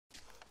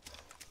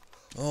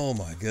Oh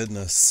my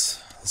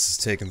goodness. This is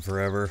taking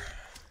forever.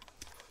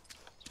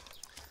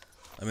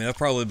 I mean, I've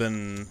probably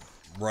been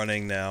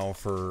running now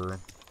for,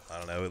 I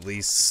don't know, at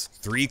least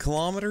 3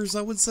 kilometers,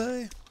 I would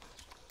say.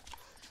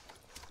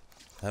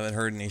 Haven't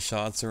heard any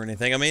shots or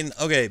anything. I mean,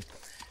 okay,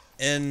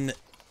 and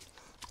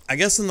I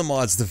guess in the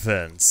mod's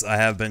defense, I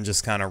have been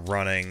just kind of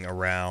running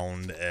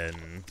around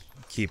and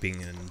keeping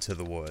into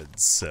the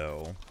woods,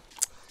 so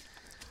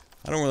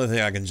I don't really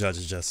think I can judge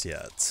it just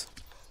yet.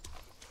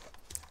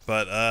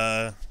 But,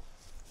 I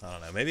don't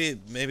know,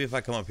 maybe if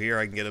I come up here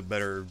I can get a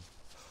better...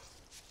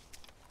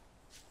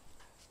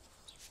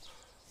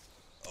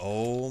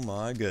 Oh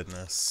my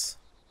goodness.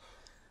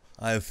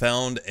 I have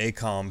found a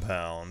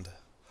compound.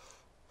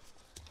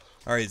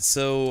 Alright,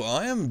 so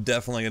I am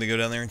definitely going to go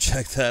down there and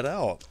check that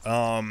out.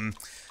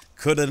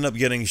 Could end up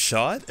getting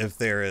shot if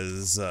there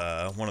is,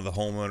 one of the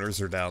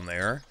homeowners are down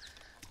there.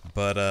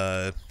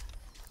 But,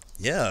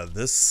 yeah,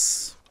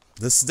 this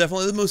is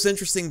definitely the most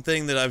interesting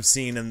thing that I've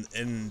seen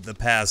in the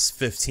past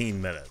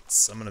 15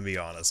 minutes. I'm going to be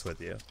honest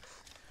with you.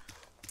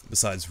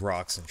 Besides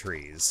rocks and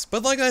trees.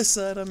 But like I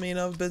said, I mean,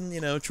 I've been,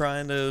 you know,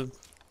 trying to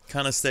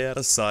kind of stay out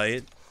of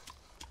sight.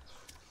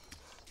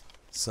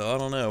 So I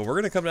don't know. We're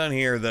gonna come down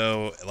here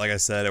though, like I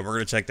said, and we're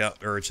gonna check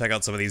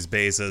out some of these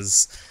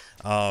bases.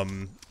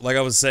 Like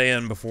I was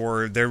saying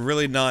before, they're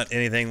really not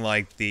anything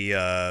like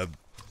the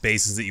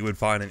bases that you would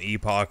find in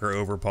Epoch or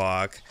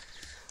Overclocked.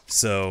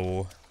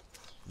 So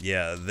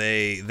yeah,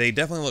 they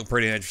definitely look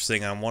pretty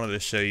interesting. I wanted to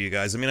show you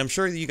guys. I mean, I'm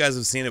sure you guys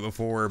have seen it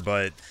before,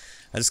 but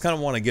I just kind of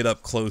want to get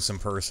up close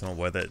and personal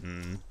with it,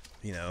 and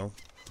you know,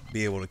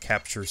 be able to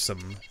capture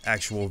some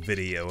actual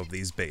video of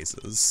these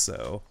bases.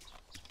 So.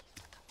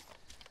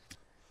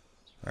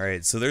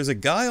 Alright, so there's a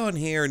guy on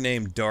here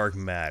named Dark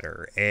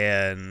Matter,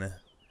 and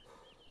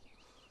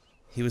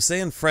he was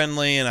saying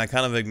friendly, and I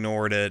kind of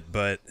ignored it,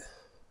 but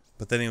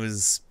then he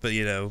was,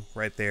 you know,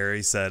 right there,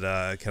 he said,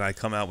 can I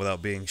come out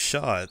without being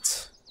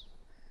shot?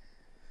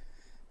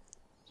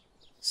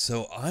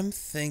 So I'm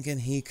thinking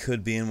he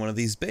could be in one of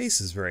these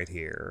bases right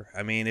here.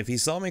 I mean, if he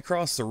saw me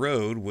cross the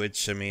road,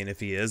 which, I mean,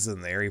 if he is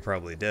in there, he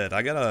probably did.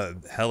 I got a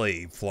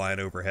heli flying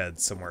overhead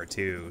somewhere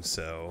too,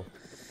 so...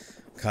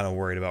 kind of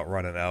worried about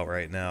running out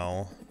right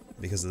now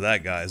because of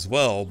that guy as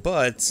well,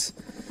 but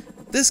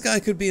this guy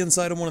could be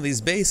inside of one of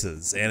these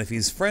bases, and if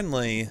he's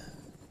friendly...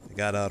 I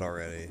got out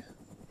already.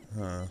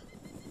 Huh.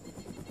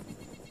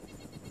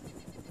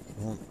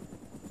 Well...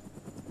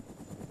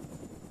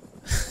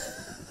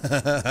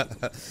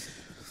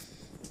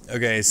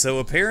 Okay, so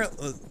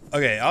apparently...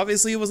 Okay,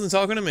 obviously he wasn't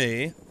talking to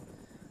me,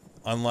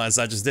 unless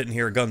I just didn't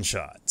hear a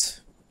gunshot.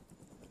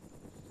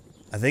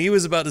 I think he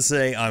was about to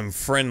say, I'm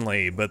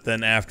friendly, but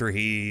then after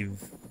he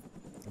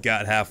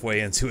got halfway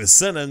into his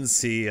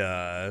sentence, he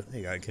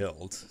got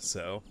killed,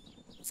 so.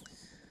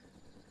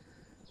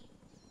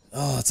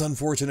 Oh, it's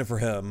unfortunate for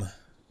him.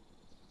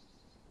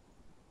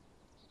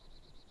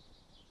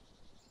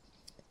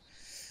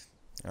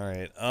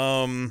 Alright,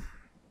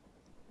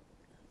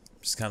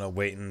 just kind of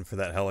waiting for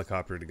that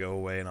helicopter to go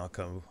away, and I'll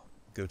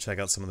go check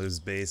out some of those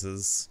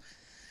bases.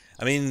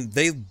 I mean,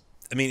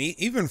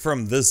 even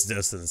from this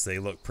distance, they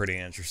look pretty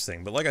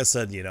interesting. But like I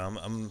said, you know,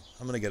 I'm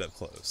gonna get up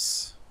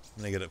close.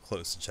 I'm gonna get up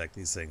close and check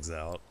these things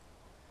out.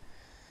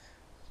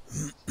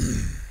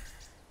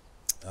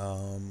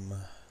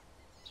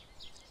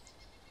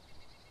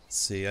 Let's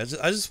see. I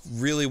just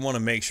really want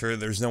to make sure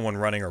there's no one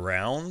running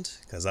around,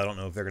 because I don't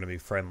know if they're gonna be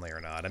friendly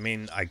or not. I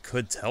mean, I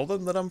could tell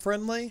them that I'm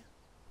friendly,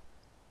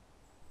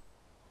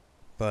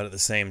 but at the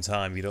same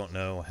time, you don't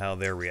know how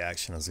their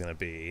reaction is gonna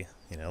be.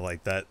 You know,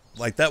 like that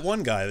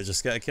one guy that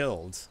just got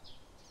killed,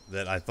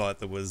 that I thought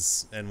that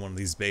was in one of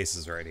these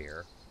bases right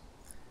here.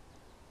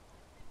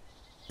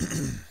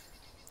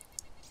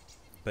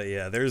 But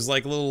yeah, there's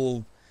like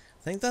little...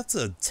 I think that's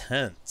a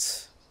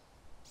tent.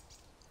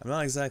 I'm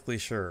not exactly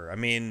sure. I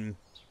mean...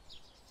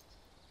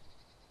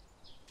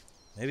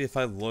 Maybe if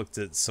I looked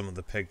at some of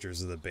the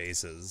pictures of the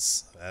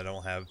bases. I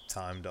don't have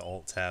time to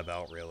alt-tab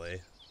out,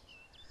 really.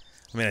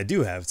 I mean, I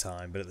do have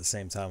time, but at the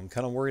same time, I'm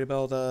kind of worried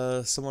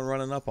about someone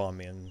running up on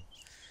me and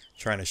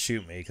trying to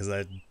shoot me, because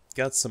I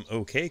got some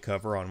okay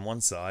cover on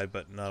one side,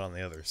 but not on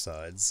the other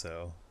side,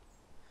 so...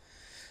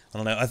 I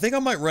don't know. I think I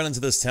might run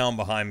into this town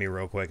behind me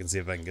real quick and see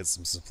if I can get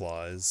some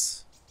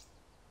supplies.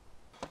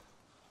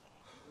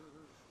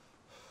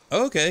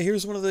 Okay,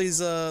 here's one of these,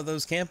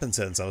 those camping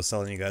tents I was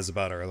telling you guys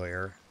about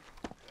earlier.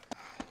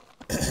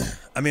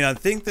 I mean, I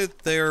think that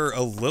they're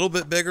a little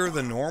bit bigger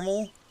than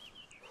normal.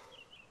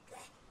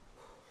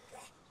 Oh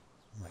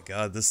my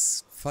god,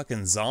 this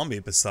fucking zombie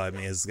beside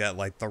me has got,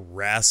 like, the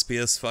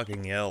raspiest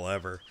fucking yell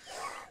ever.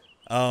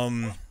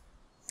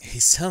 He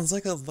sounds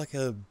like a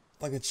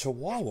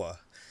chihuahua.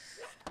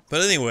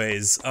 But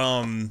anyways,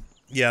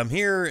 yeah, I'm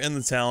here in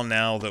the town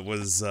now that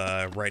was,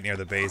 right near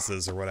the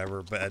bases or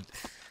whatever, but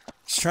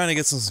just trying to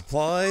get some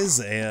supplies,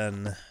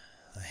 and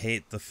I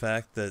hate the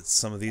fact that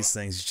some of these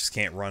things you just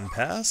can't run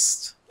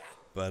past,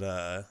 but,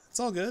 it's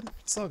all good,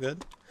 it's all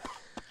good.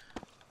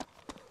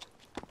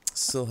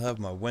 still have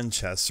my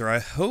Winchester. I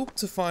hope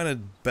to find a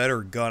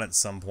better gun at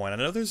some point. I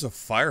know there's a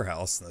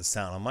firehouse in this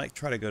town. I might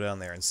try to go down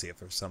there and see if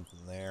there's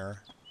something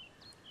there.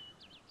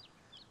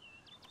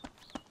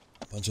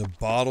 A bunch of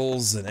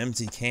bottles and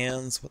empty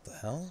cans. What the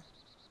hell?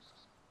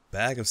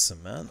 Bag of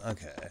cement?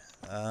 Okay.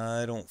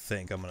 I don't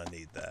think I'm gonna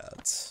need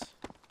that.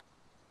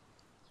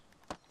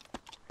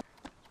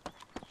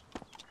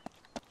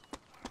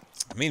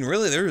 I mean,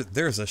 really,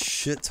 there's a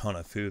shit ton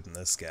of food in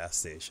this gas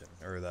station,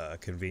 or the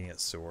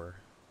convenience store,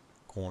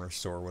 corner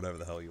store, whatever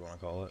the hell you want to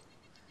call it.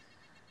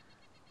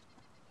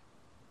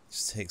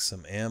 Just take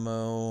some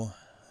ammo.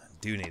 I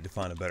do need to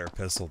find a better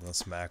pistol than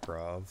this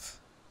Makarov.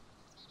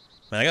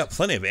 I mean, I got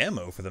plenty of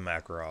ammo for the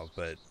Makarov,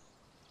 but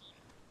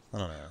I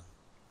don't know.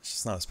 It's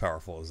just not as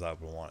powerful as I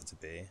would want it to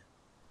be.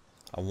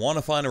 I want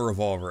to find a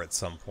revolver at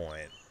some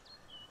point.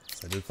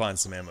 I did find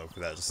some ammo for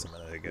that just a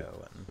minute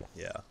ago, and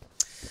yeah.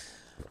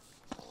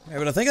 Alright,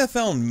 but I think I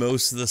found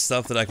most of the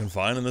stuff that I can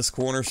find in this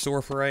corner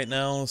store for right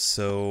now,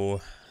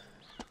 so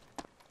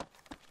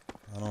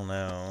I don't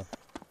know.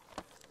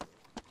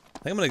 I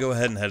think I'm going to go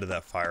ahead and head to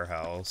that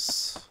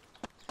firehouse.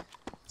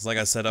 Because like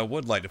I said, I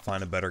would like to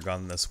find a better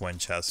gun than this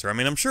Winchester. I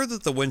mean, I'm sure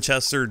that the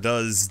Winchester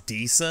does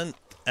decent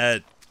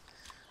at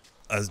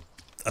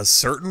a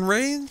certain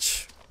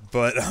range,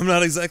 but I'm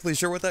not exactly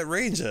sure what that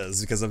range is,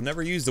 because I've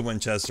never used a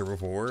Winchester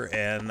before,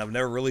 and I've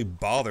never really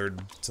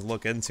bothered to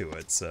look into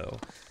it, so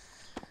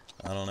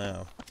I don't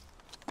know.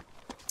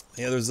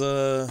 Yeah, there's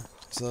a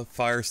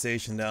fire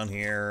station down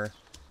here.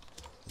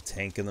 A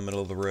tank in the middle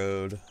of the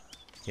road.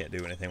 Can't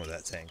do anything with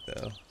that tank,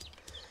 though.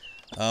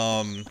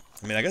 I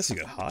mean, I guess you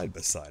could hide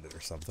beside it or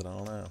something. I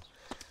don't know.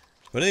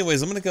 But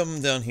anyways, I'm going to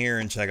come down here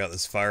and check out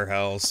this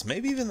firehouse.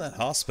 Maybe even that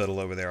hospital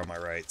over there on my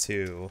right,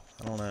 too.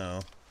 I don't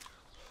know.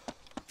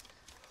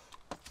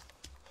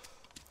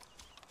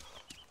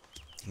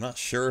 I'm not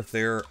sure if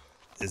there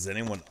is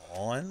anyone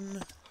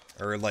on,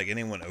 or like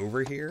anyone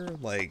over here,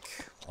 like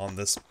on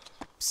this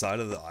side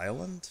of the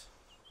island.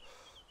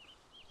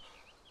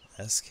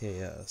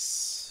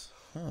 SKS.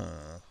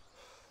 Huh.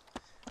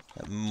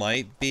 That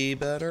might be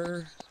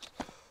better.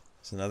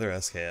 It's another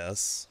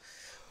SKS.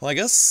 Well, I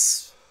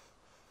guess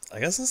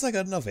since I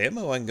got enough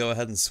ammo, I can go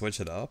ahead and switch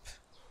it up.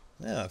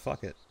 Yeah,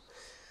 fuck it.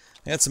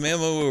 I got some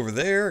ammo over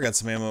there, I got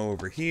some ammo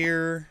over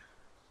here.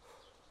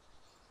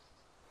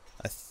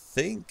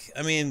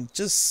 I mean,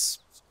 just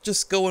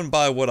going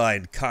by what I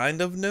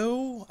kind of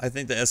know, I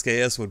think the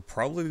SKS would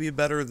probably be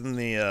better than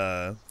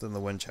the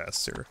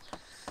Winchester.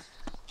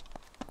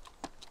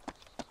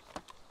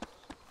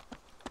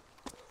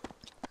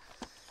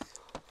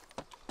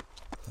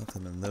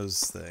 Nothing in those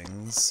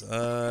things.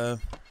 What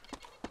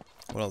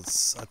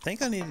else? I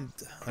think I need...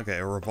 Okay,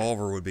 a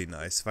revolver would be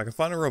nice. If I could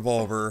find a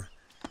revolver,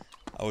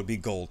 I would be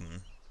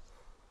golden.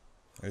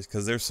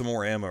 Because there's some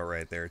more ammo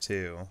right there,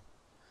 too.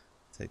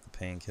 Take the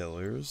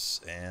painkillers,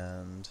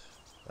 and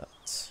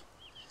that.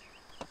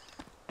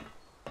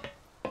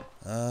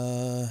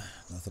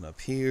 Nothing up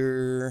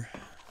here.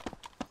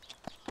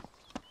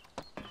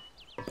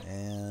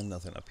 And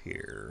nothing up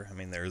here. I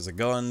mean, there's a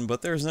gun,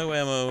 but there's no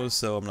ammo,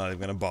 so I'm not even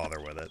gonna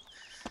bother with it.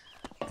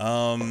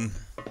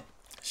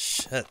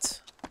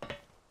 Shit.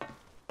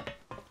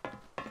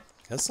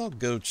 Guess I'll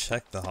go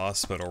check the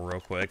hospital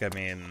real quick. I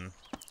mean,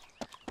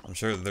 I'm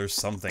sure there's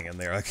something in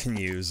there I can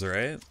use,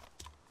 right?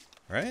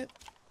 Right?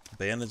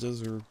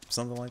 Bandages or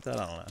something like that?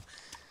 I don't know.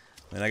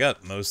 I mean, I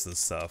got most of the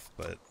stuff,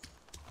 but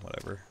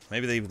whatever.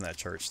 Maybe they even that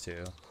church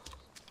too.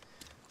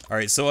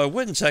 Alright, so I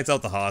went and checked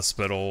out the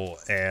hospital,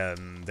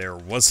 and there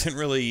wasn't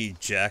really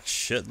jack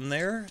shit in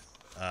there.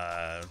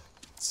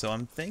 So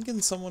I'm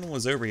thinking someone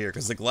was over here,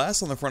 because the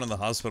glass on the front of the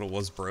hospital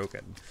was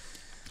broken.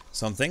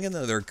 So I'm thinking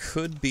that there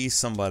could be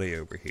somebody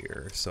over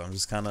here. So I'm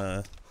just kind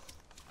of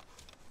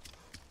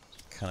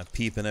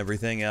peeping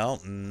everything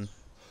out and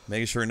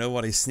making sure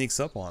nobody sneaks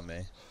up on me.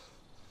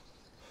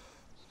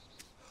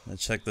 I'm gonna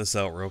check this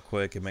out real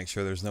quick and make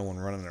sure there's no one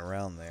running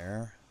around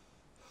there.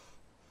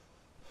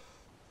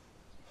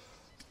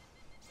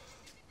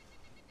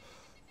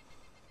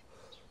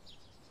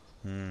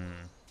 I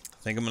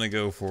think I'm gonna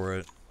go for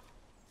it.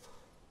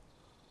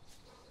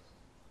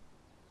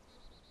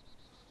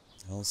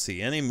 I don't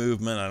see any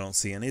movement, I don't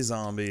see any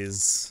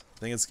zombies. I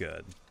think it's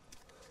good.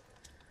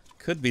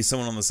 Could be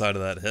someone on the side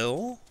of that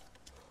hill.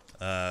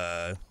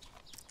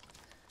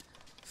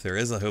 If there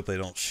is, I hope they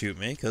don't shoot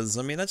me, because,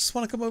 I mean, I just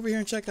want to come over here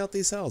and check out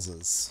these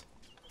houses.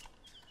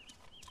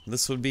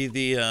 This would be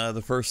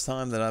the first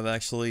time that I've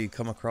actually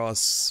come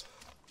across,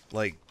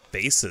 like,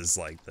 bases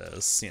like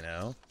this, you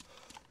know?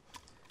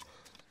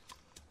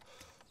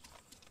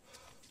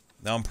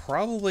 Now, I'm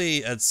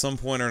probably, at some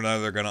point or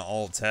another, going to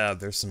alt-tab.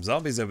 There's some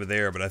zombies over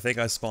there, but I think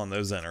I spawned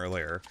those in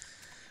earlier.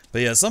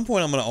 But yeah, at some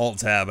point I'm going to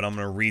alt-tab, and I'm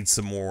going to read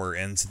some more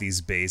into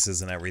these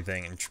bases and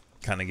everything, and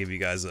kind of give you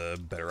guys a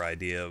better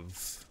idea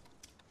of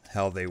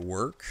how they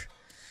work.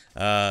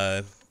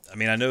 I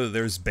mean, I know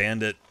there's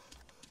bandit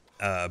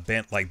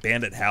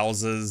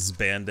houses,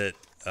 bandit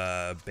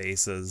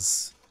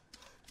bases.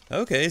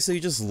 Okay, so you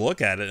just look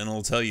at it, and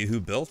it'll tell you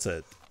who built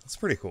it. That's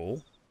pretty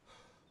cool.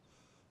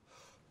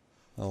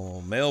 A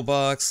little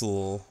mailbox, a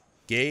little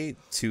gate,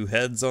 2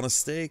 heads on a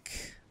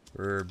stake.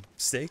 Or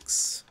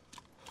steaks.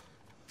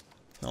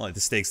 Not like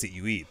the steaks that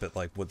you eat, but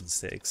like wooden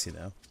steaks, you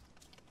know.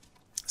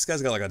 This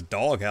guy's got like a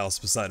doghouse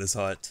beside his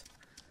hut.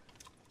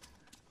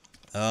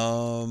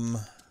 I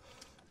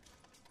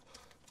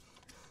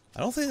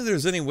don't think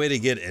there's any way to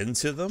get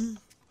into them.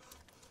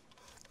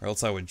 Or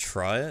else I would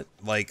try it.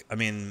 Like, I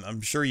mean,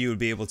 I'm sure you would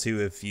be able to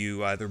if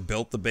you either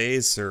built the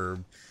base or...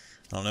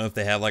 I don't know if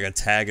they have like a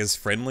tag as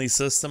friendly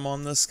system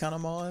on this kind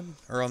of mod.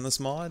 Or on this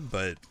mod,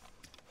 but...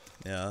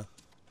 yeah.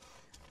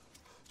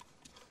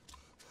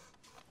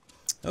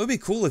 It would be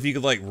cool if you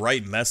could, like,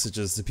 write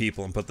messages to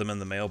people and put them in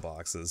the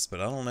mailboxes, but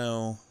I don't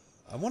know.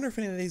 I wonder if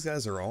any of these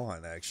guys are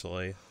on,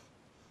 actually.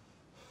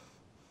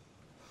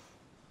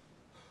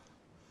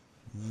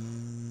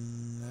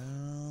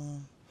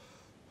 No.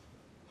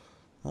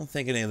 I don't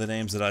think any of the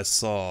names that I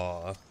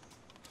saw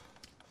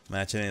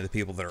match any of the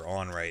people that are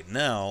on right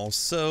now,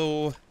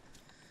 so...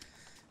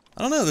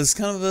 I don't know, this is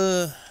kind of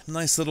a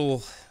nice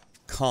little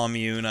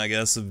commune, I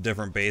guess, of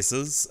different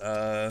bases.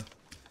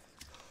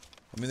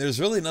 I mean, there's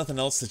really nothing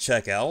else to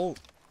check out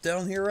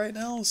down here right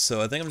now, so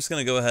I think I'm just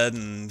going to go ahead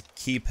and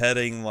keep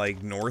heading,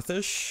 like,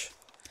 northish,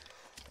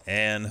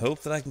 and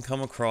hope that I can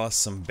come across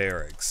some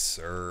barracks,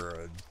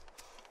 or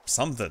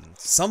something.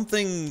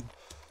 Something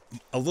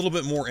a little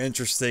bit more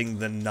interesting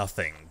than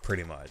nothing,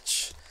 pretty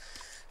much.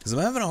 Because I'm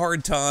having a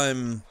hard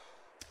time...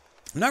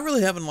 I'm not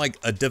really having, like,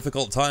 a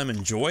difficult time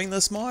enjoying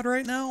this mod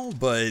right now,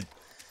 but...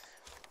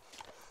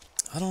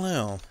 I don't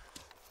know.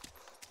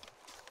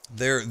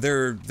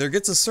 There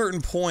gets a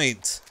certain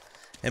point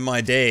in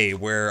my day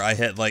where I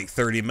hit like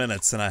 30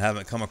 minutes and I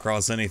haven't come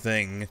across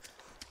anything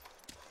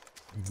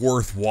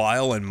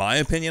worthwhile, in my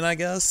opinion, I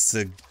guess.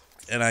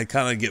 And I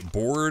kind of get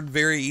bored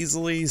very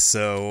easily,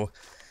 so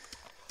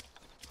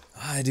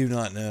I do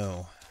not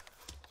know.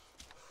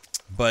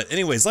 But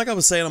anyways, like I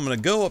was saying, I'm going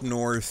to go up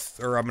north,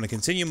 or I'm going to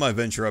continue my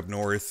venture up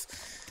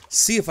north,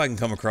 see if I can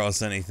come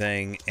across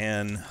anything,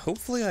 and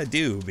hopefully I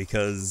do,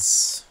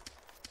 because...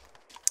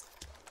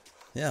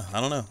 yeah, I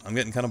don't know. I'm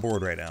getting kind of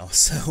bored right now.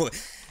 So,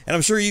 and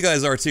I'm sure you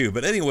guys are too.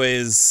 But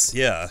anyways,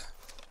 yeah.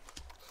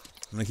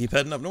 I'm gonna keep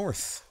heading up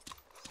north.